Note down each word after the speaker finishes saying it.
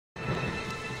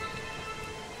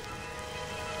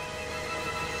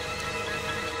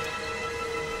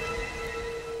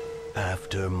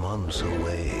After months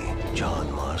away,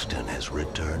 John Marston has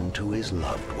returned to his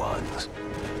loved ones.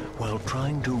 While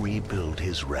trying to rebuild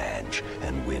his ranch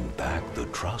and win back the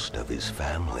trust of his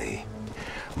family,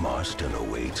 Marston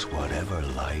awaits whatever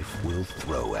life will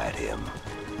throw at him.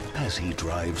 As he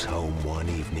drives home one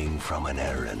evening from an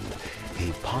errand,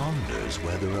 he ponders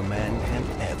whether a man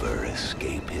can ever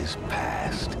escape his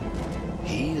past.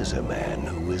 He is a man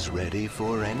who is ready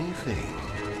for anything.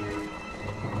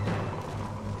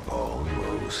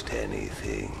 Almost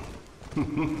anything.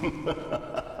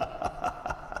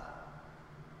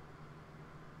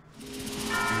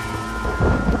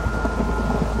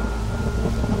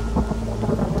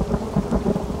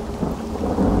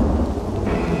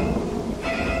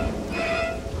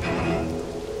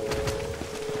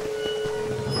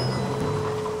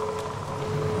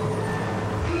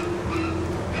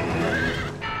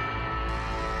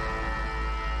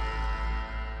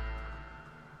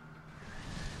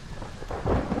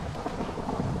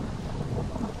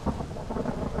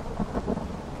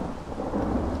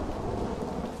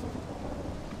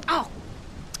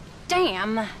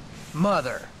 Damn.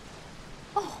 Mother.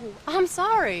 Oh, I'm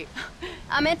sorry.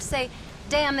 I meant to say,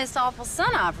 damn this awful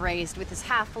son I've raised with his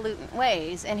highfalutin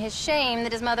ways, and his shame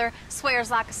that his mother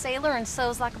swears like a sailor and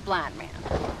sews like a blind man.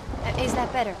 Is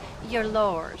that better, your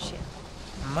lordship?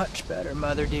 Much better,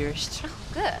 Mother dearest. Oh,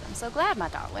 good. I'm so glad, my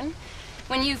darling.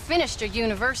 When you've finished your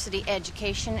university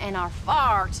education and are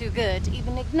far too good to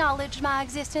even acknowledge my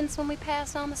existence when we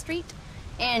pass on the street,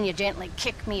 and you gently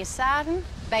kick me aside and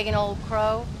begging old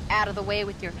crow out of the way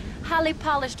with your highly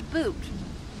polished boot.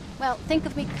 Well, think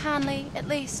of me kindly, at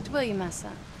least, will you, my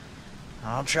son?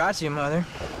 I'll try to, Mother.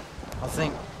 I'll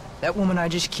think, that woman I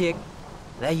just kicked,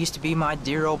 that used to be my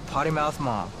dear old potty-mouthed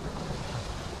mom.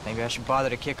 Maybe I should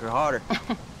bother to kick her harder.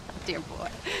 Dear boy.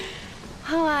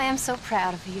 Oh, I am so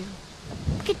proud of you.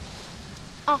 Get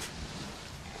off.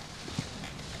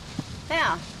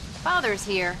 Now, Father's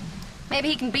here. Maybe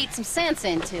he can beat some sense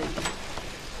into you.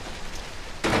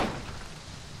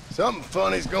 Something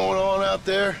funny's going on out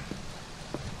there.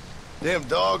 Damn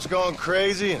dogs gone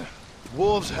crazy, and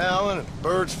wolves howling, and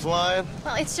birds flying.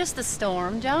 Well, it's just the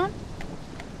storm, John.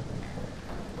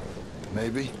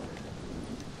 Maybe.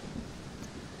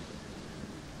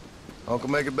 Uncle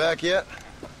make it back yet?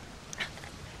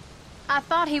 I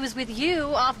thought he was with you,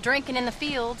 off drinking in the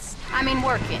fields. I mean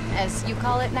working, as you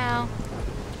call it now.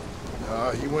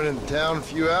 He went into town a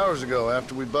few hours ago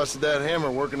after we busted that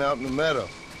hammer working out in the meadow.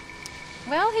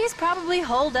 Well, he's probably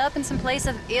holed up in some place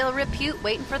of ill repute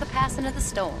waiting for the passing of the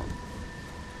storm.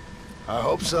 I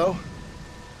hope so.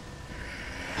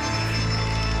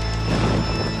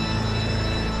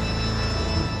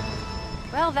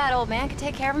 Well, that old man can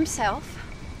take care of himself.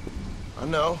 I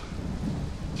know.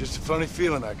 Just a funny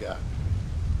feeling I got.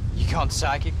 You gone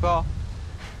psychic, Paul?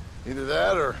 Either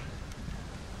that or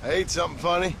I ate something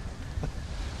funny.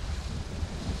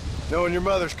 Knowing your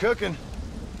mother's cooking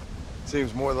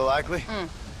seems more than likely.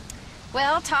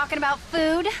 Well, talking about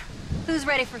food, who's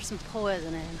ready for some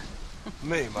poisoning?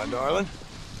 Me, my darling.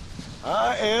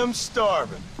 I am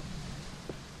starving.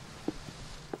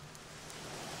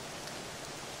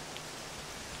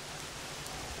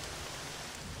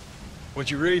 What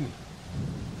you reading?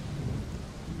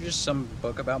 Just some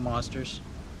book about monsters.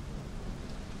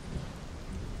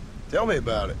 Tell me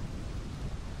about it.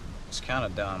 It's kind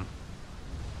of dumb.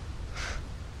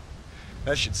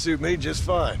 That should suit me just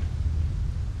fine.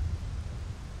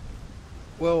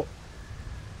 Well,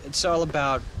 it's all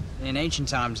about, in ancient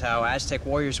times, how Aztec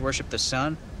warriors worshiped the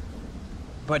sun.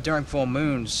 But during full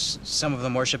moons, some of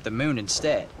them worship the moon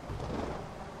instead.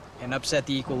 And upset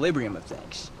the equilibrium of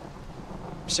things.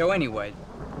 So anyway,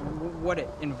 what it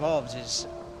involves is,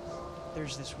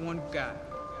 there's this one guy,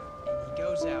 and he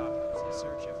goes out in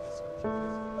search of his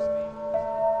family.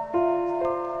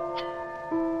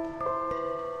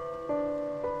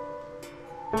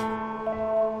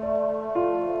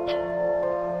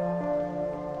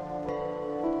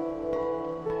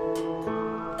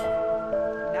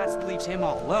 Leaves him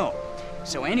all alone.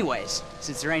 So anyways,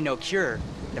 since there ain't no cure,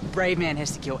 the brave man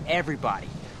has to kill everybody.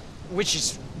 Which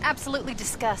is... absolutely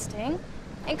disgusting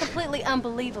and completely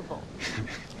unbelievable.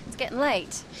 It's getting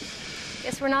late.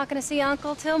 Guess we're not gonna see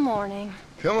Uncle till morning.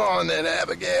 Come on then,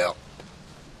 Abigail.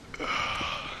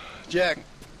 Jack,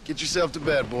 get yourself to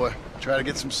bed, boy. Try to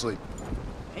get some sleep.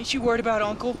 Ain't you worried about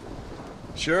Uncle?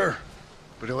 Sure,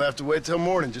 but he'll have to wait till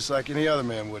morning just like any other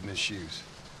man would in his shoes.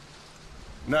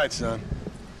 Night, son.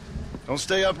 Don't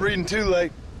stay up reading too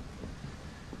late.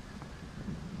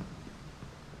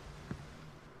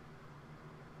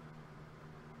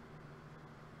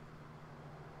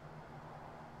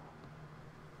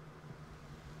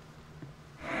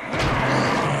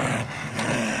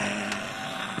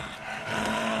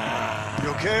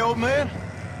 okay, old man?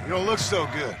 You don't look so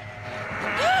good.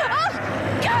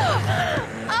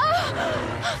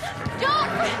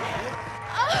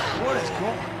 What is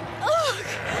going on?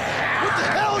 What the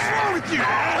hell is wrong with you?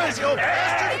 Crazy old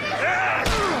bastard!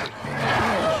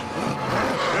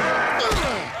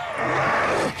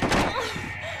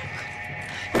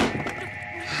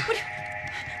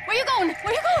 Where you going?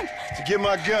 Where you going? To get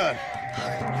my gun.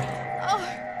 Oh.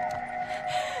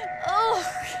 Oh.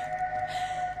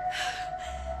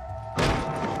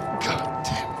 God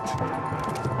damn it.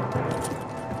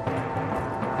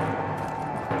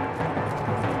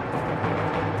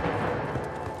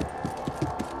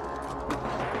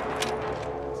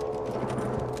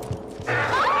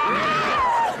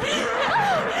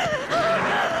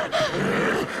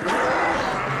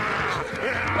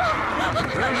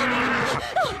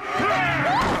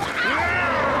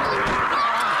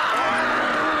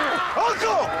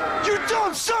 Uncle! You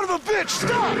dumb son of a bitch!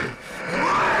 Stop!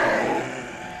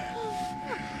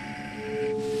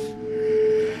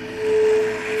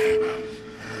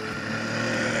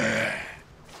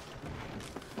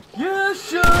 You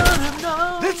should have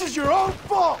known This is your own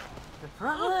fault! the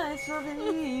price of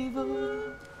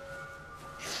evil.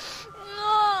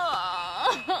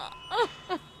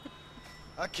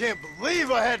 I can't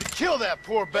believe I had to kill that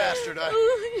poor bastard.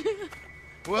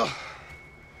 Well...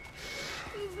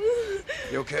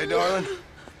 You okay, darling?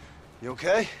 You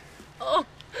okay? Oh.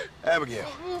 Abigail.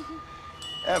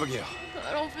 Abigail.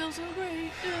 I don't feel so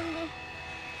great.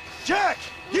 Jack!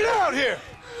 Get out here!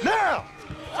 Now!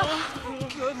 Oh,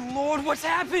 good Lord, what's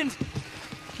happened?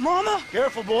 Mama?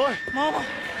 Careful, boy. Mama?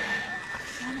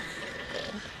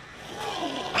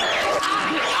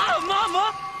 Oh,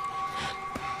 Mama!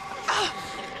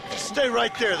 Stay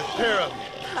right there, the pair of you.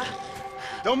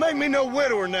 Don't make me no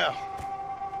widower now.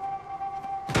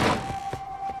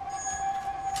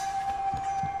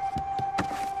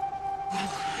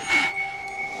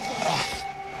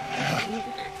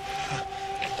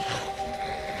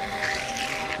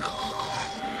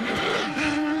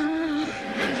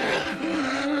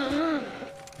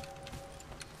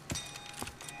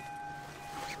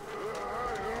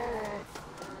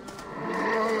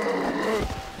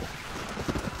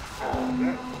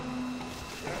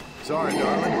 Sorry,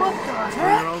 darling. What the For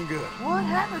heck? your own good. What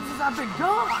happened since I've been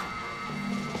gone?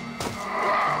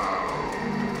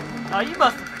 Oh, you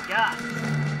must have forgot.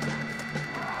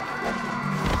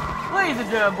 Ladies and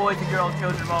gentlemen, boys and girls,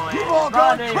 children of all ages, You've all my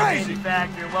gone name is crazy. Andy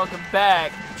Factor, and welcome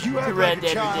back If you to act Red like a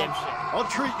Dead child, Redemption. I'll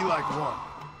treat you like one.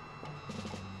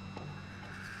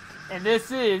 And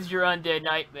this is your Undead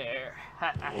Nightmare.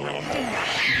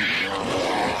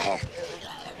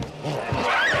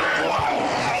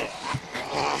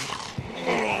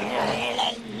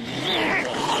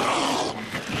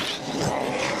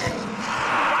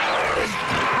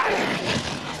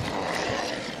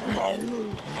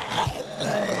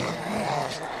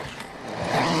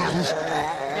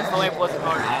 Guess the lamp wasn't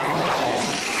hard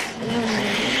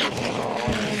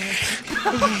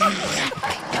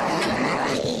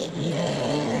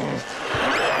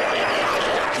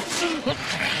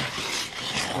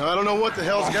Now, I don't know what the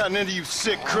hell's gotten into you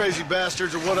sick, crazy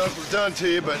bastards or what Uncle's done to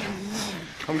you, but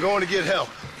I'm going to get help.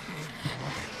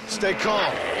 Stay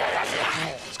calm.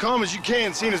 As calm as you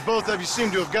can, seeing as both of you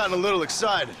seem to have gotten a little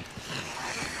excited.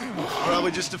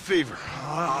 Probably just a fever.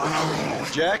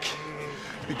 Jack,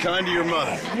 be kind to your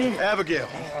mother. Abigail,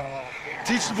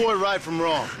 teach the boy right from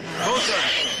wrong. Both of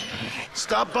you.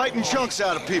 Stop biting chunks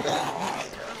out of people.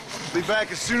 Be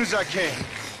back as soon as I can.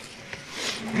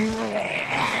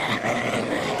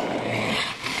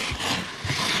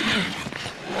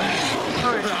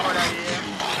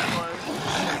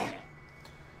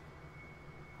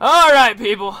 Alright,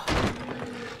 people.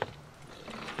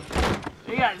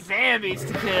 We got zombies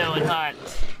to kill and hunt.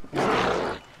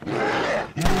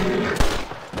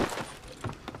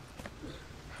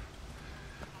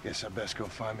 Guess I best go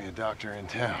find me a doctor in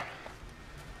town.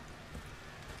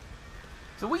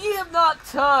 So we have not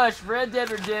touched Red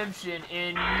Dead Redemption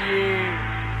in years.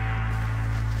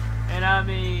 And I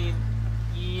mean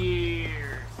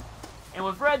years. And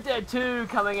with Red Dead 2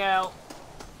 coming out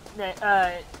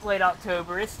late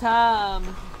October, it's time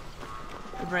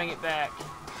to bring it back.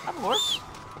 Of course.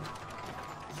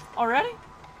 Already?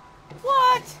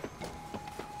 What?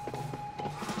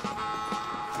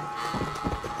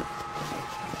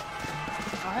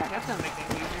 Oh heck, that's gonna make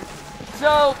things easier.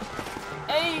 So,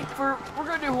 we're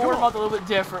gonna do Horror Month a little bit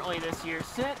differently this year,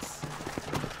 since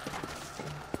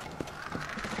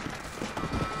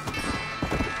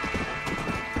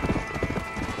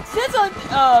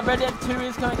Red Dead 2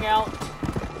 is coming out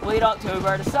late October,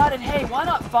 I decided, hey, why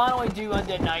not finally do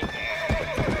Undead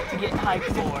Nightmare get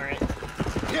hyped for it.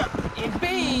 Yeah. And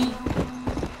B,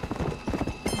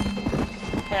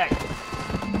 heck,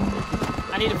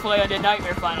 I need to play Undead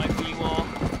Nightmare finally for you all.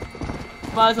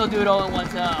 Might as well do it all at one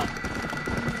time.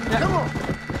 Come on.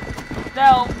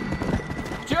 Now,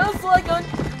 just like on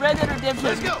Red Dead Redemption,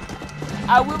 Let's go.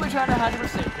 I will be trying to 100%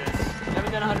 this. I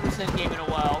haven't done a 100% game in a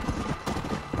while.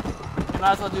 I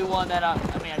might as well do one that I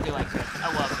do like it.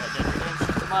 I love Red Dead Redemption.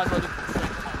 So might as well do the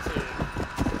second one too.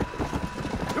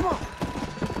 Come on.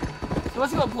 So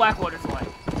let's see what Blackwater's like.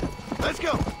 Let's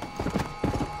go.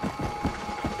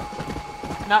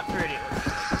 Not pretty.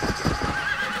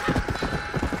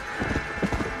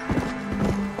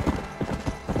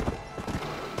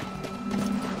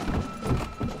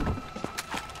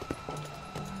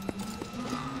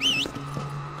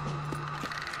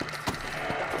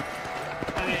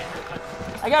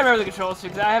 I gotta remember the controls too,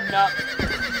 because I have not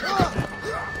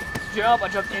jump. I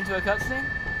jumped into a cutscene.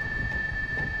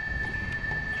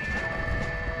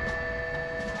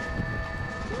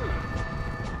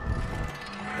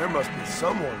 There must be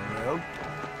someone around.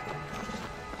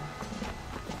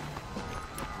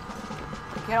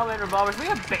 Can't help it, revolvers. We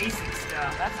have basic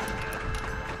stuff. That's not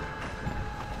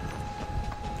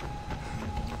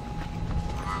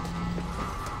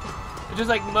good. Just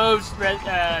like most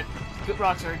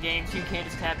Rockstar games, you can't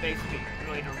just tap basically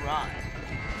really to run.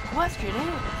 Question is,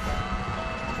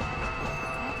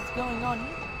 what is going on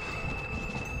here?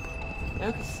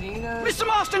 No casino. Mr.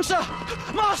 Marston, sir!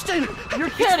 Marston! You're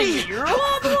kidding me! You're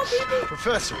all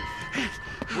Professor,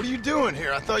 what are you doing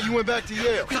here? I thought you went back to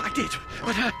Yale. Well, I did,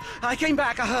 but I came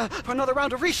back for another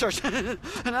round of research, and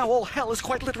now all hell is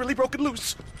quite literally broken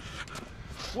loose.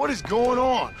 What is going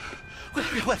on?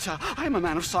 Well, sir, I'm a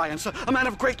man of science, a man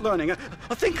of great learning, a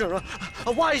thinker,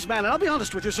 a wise man, and I'll be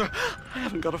honest with you, sir, I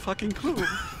haven't got a fucking clue.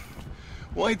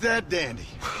 Well, ain't that dandy?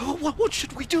 What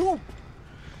should we do?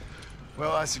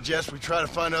 Well, I suggest we try to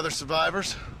find other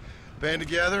survivors, band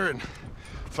together, and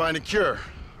find a cure.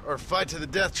 Or fight to the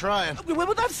death trying.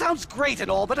 Well, that sounds great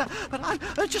and all, but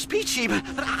I'm just peachy. But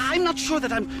I'm not sure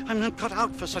that I'm not cut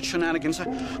out for such shenanigans.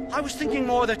 I was thinking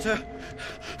more that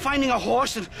finding a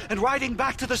horse and riding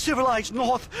back to the civilized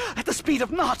north at the speed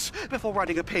of knots before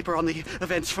writing a paper on the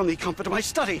events from the comfort of my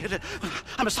study.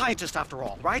 I'm a scientist after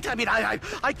all, right? I mean, I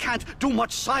can't do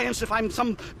much science if I'm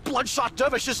some bloodshot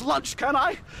dervish's lunch, can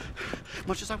I?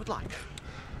 Much as I would like.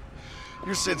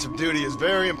 Your sense of duty is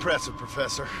very impressive,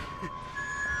 Professor.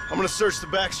 I'm gonna search the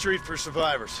back street for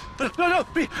survivors. No,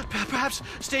 perhaps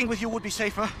staying with you would be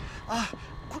safer.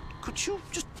 Could you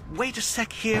just wait a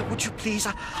sec here, would you please?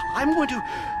 I'm going to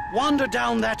wander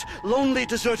down that lonely,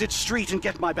 deserted street and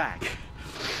get my bag.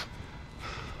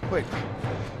 Wait,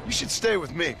 you should stay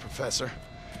with me, Professor.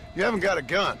 You haven't got a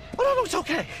gun. Oh, no, it's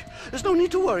okay. There's no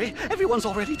need to worry. Everyone's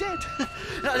already dead.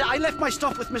 I left my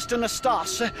stuff with Mr.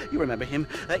 Nastas. You remember him.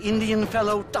 Indian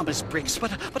fellow, dumb as bricks,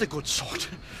 but a good sort.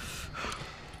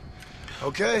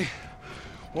 Okay.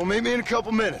 Well, meet me in a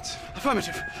couple minutes.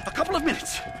 Affirmative. A couple of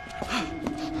minutes.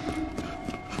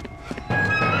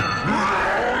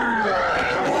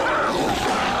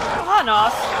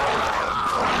 Hanos.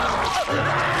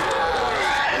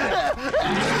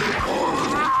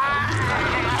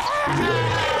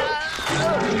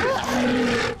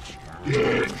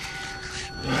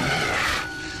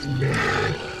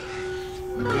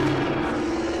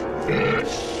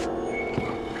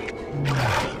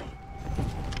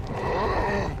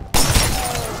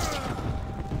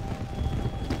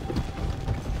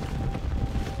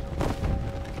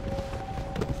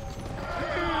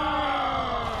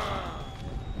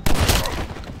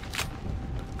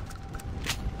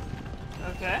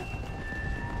 Okay.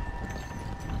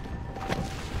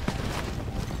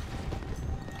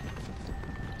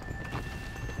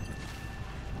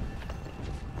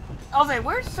 I was like,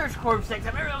 where's Search Corp 6? I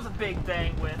remember that was a big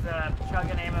thing with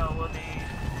shotgun ammo will be...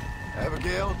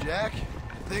 Abigail, Jack,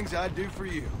 things I'd do for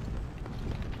you.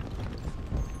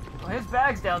 Well, his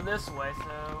bag's down this way,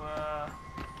 so,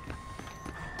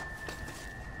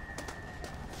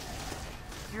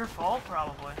 it's your fault,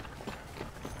 probably.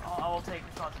 I will take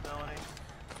responsibility.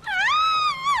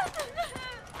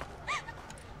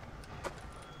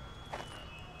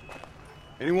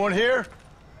 Anyone here?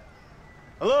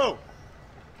 Hello?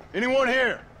 Anyone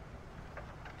here?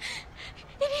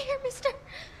 In here, mister.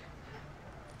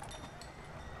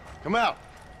 Come out.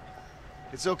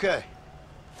 It's okay.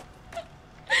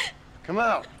 Come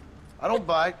out. I don't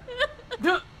bite.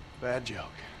 Bad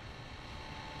joke.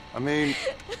 I mean,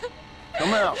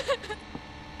 come out.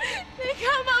 They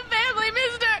got my family,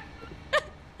 mister.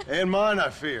 And mine, I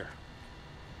fear.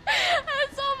 I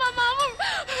saw my mama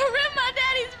rip my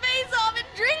daddy's face off and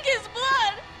drink his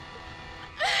blood.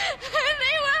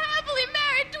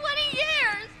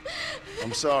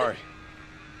 I'm sorry.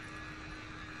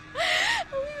 We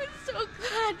were so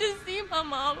glad to see my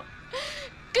mama.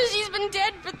 Because she's been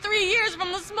dead for 3 years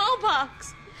from the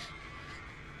smallpox.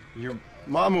 Your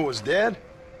mama was dead?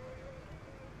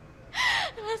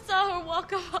 And I saw her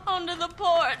walk up onto the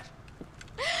porch.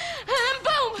 And then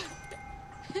boom!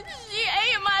 She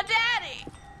ate my daddy.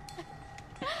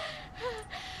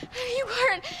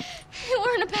 You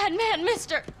weren't a bad man,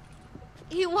 mister.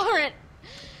 You weren't.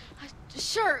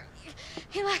 Sure,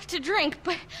 he liked to drink,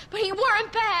 but he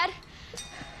weren't bad.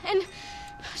 And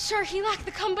sure, he liked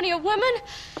the company of women,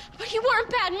 but he weren't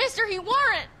bad, mister. He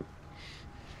weren't.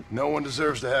 No one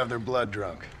deserves to have their blood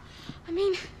drunk. I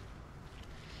mean,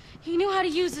 he knew how to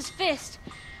use his fist.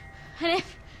 And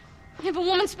if a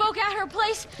woman spoke out her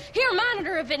place, he reminded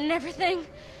her of it and everything.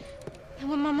 And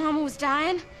when my mama was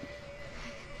dying,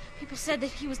 people said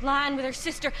that he was lying with her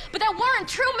sister, but that weren't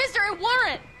true, mister. It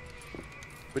weren't.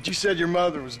 But you said your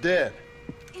mother was dead.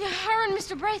 Yeah, her and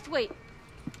Mr. Braithwaite.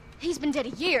 He's been dead a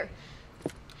year.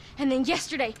 And then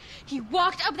yesterday, he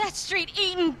walked up that street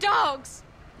eating dogs.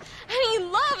 And he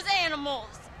loves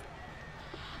animals.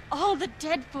 All the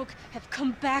dead folk have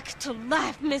come back to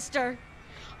life, mister.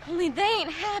 Only they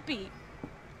ain't happy.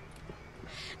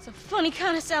 It's a funny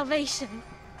kind of salvation.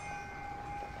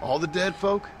 All the dead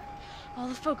folk? All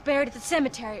the folk buried at the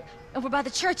cemetery, over by the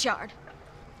churchyard.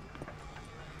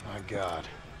 My God.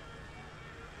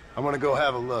 I'm gonna go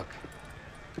have a look.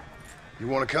 You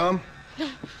wanna come?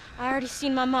 I already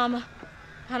seen my mama.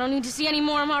 I don't need to see any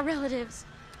more of my relatives.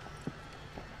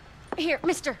 Here,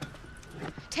 mister.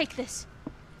 Take this.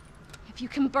 If you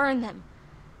can burn them,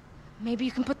 maybe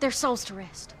you can put their souls to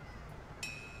rest.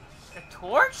 A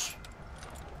torch?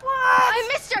 What? Hey,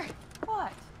 mister!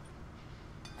 What?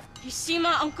 You see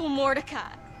my Uncle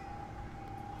Mordecai?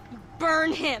 You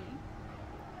burn him.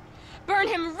 Burn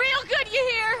him real good, you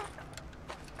hear?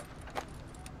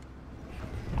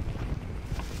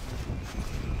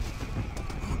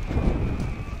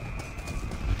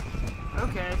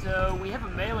 Okay, so we have a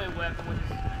melee weapon, which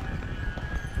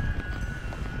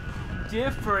is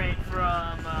different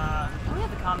from, we have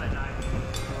the combat knife.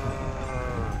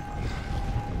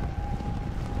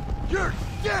 You're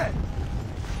dead!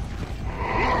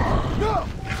 No!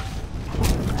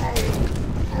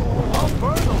 I'll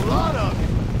burn a lot of you!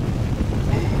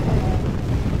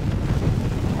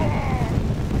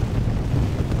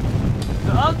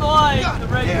 So unlike the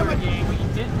regular game, where you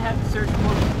didn't have to search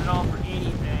forces at all for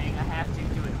anything, I have to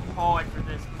do it hard for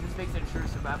this, because this makes it a true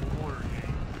survival horror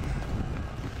game.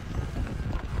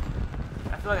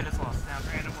 I feel like I just lost sound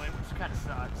randomly, which kind of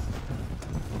sucks.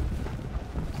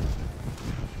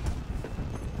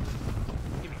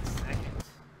 Give me a second.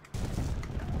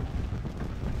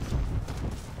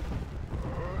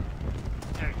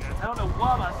 There it goes. I don't know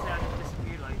why my sound just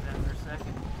disappeared like that for a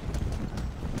second.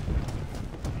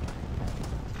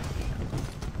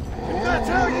 If that's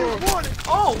how you want it!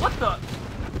 Oh, what the?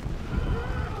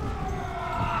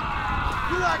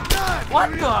 You like knives! What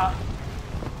do you? the?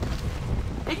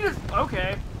 He just,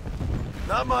 okay.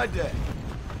 Not my day.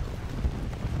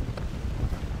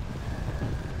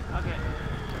 Okay.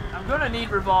 I'm gonna need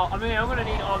I'm gonna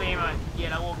need all the ammo I can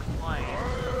get. I won't complain.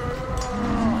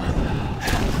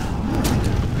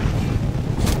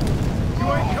 You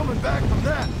ain't coming back from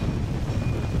that.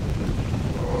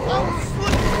 I was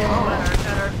slipping. Oh, that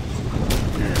hurt.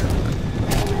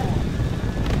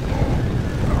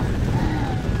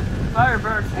 Fire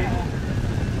burns people.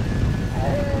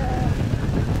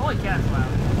 Holy cow, that's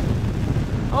loud.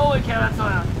 Holy cow, that's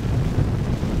loud.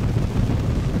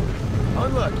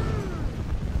 Unlucky.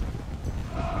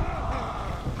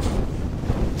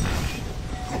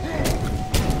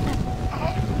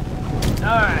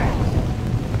 Alright.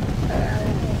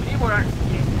 We need more arcs.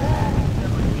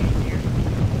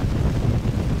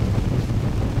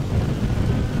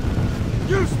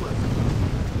 Useless.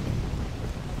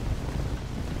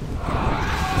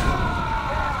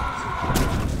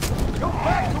 Go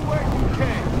back to where you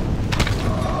came.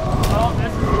 Oh,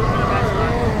 this is a bad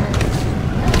spot.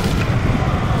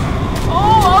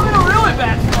 Oh, I'm in a really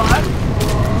bad spot.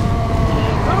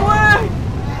 Run away!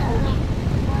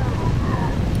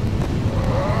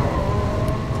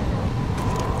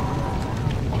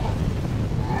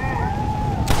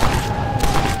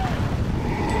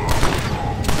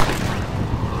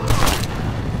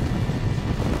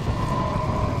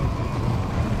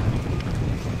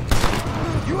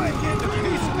 You ain't getting a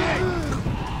piece of me.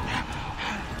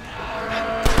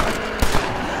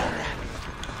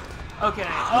 Okay.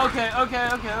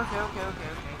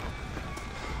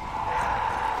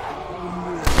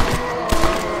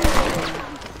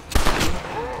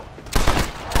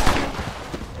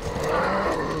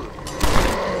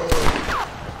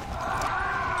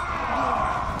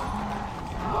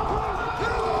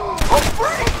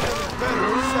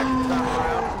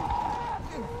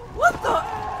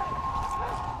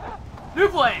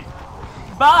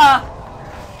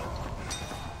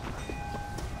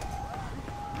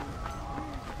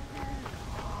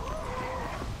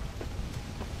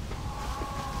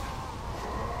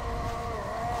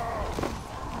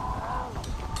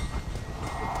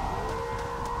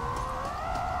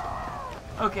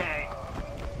 Okay.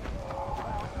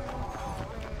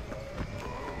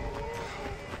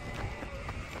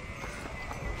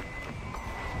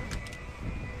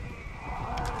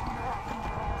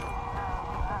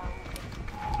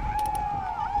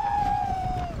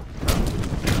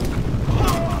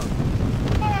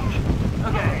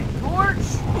 Okay, torch,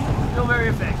 still very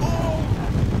effective.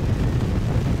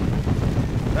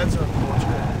 That's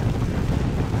unfortunate.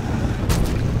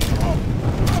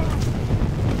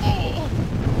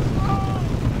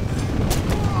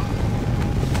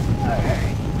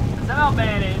 Somehow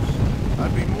managed.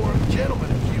 I'd be more of a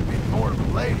gentleman if you'd been more of a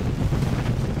lady.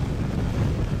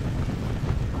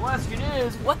 The question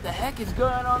is, what the heck is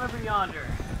going on over yonder?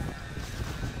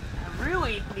 I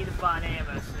really need to find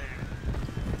ammo soon.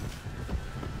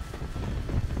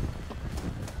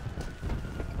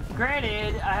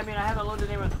 Granted, I mean, I haven't loaded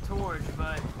in with the torch,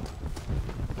 but...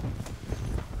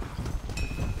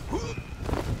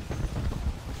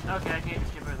 Okay, I can't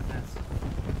just get rid of the fence.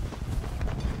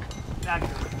 Now I can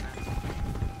get rid of the fence.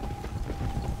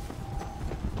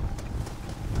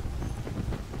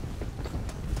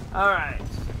 Alright.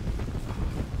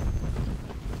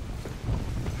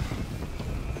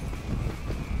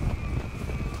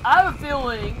 I have a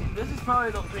feeling this is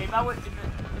probably the... If I would... If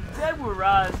Dead were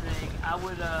rising, I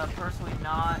would personally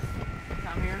not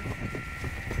come here.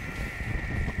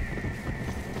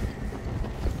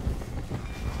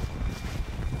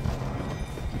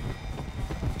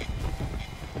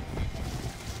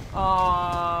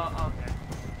 Okay.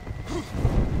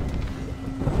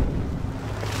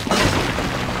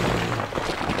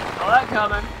 Saw that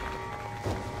coming.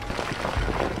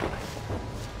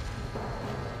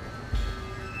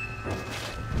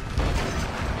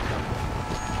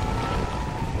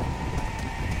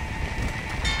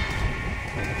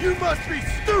 You must be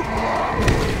stupid!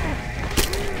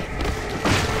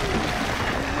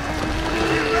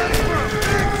 You're ready for a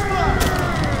big spot!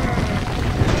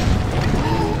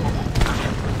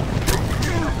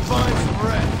 Find some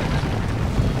rest.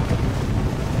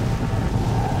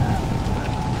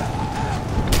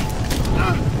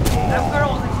 That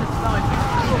girl was just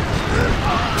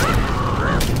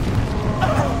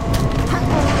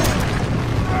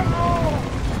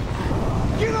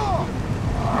Get off!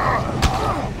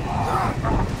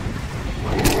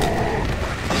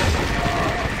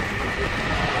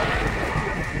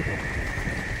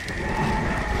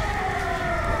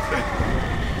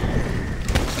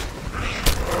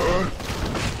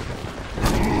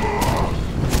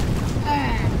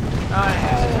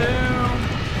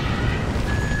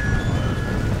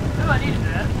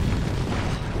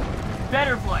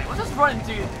 better play. Let's just run and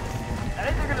do this. I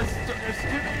think they're gonna. There's too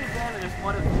many of them, and there's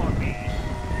one of them for me.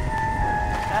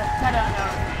 That's kind of the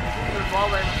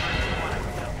revolver and the first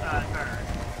one burn.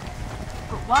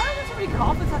 But why are there so many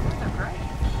coffins after their grave?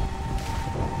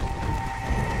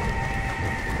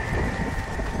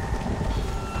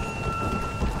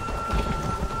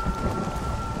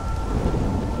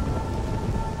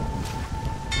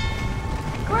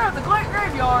 Clear out the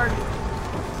graveyard.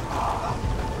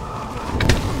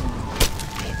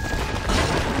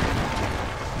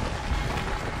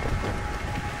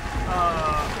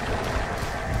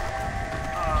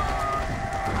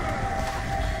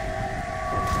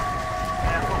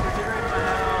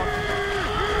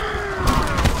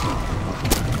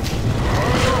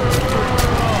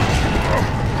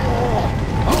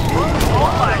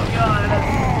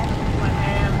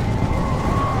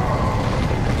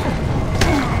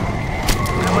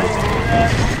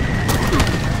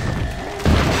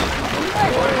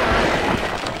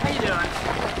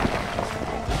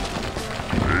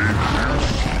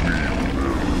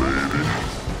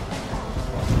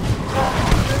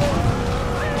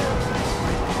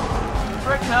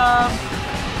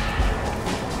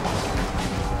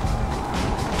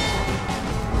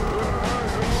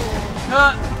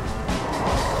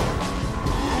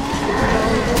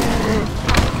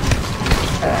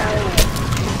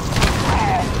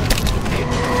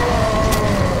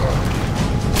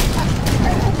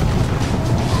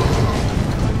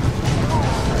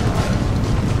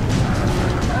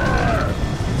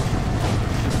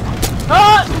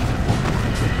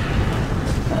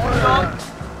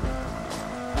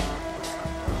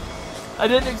 I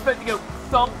didn't expect to go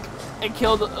thump and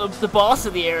kill the boss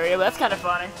of the area, but that's kind of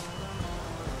funny.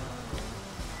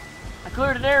 I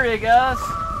cleared an area, guys.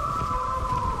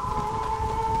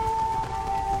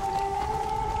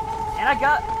 And I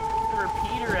got the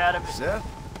repeater out of it. Seth,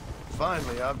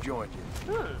 finally I've joined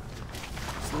you.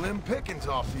 Slim pickings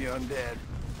off the undead.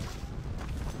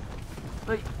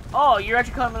 But, oh, you're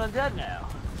actually calling an undead now.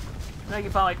 I think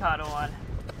you finally caught on.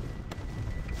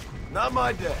 Not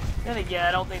my day. Then again,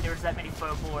 I don't think there was that many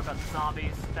folklore about the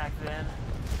zombies back then.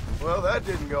 Well, that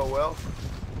didn't go well.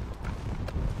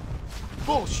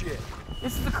 Bullshit.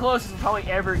 This is the closest we'll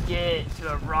probably ever get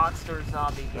to a Rockstar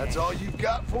zombie game. That's all you've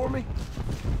got for me?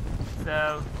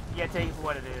 So, you gotta take it for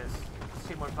what it is.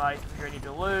 2 more fights, we're gonna need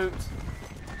to loot.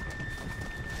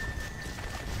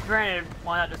 Granted,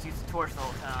 why not just use the torch the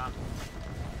whole time?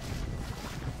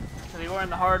 So we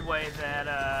learned the hard way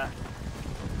that,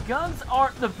 guns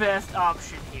aren't the best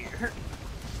option here.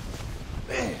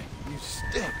 Man, you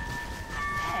stink. Dang,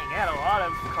 I got a lot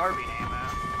of carbine ammo.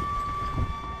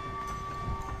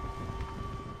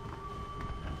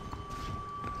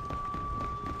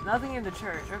 Nothing in the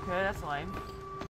church. Okay, that's lame.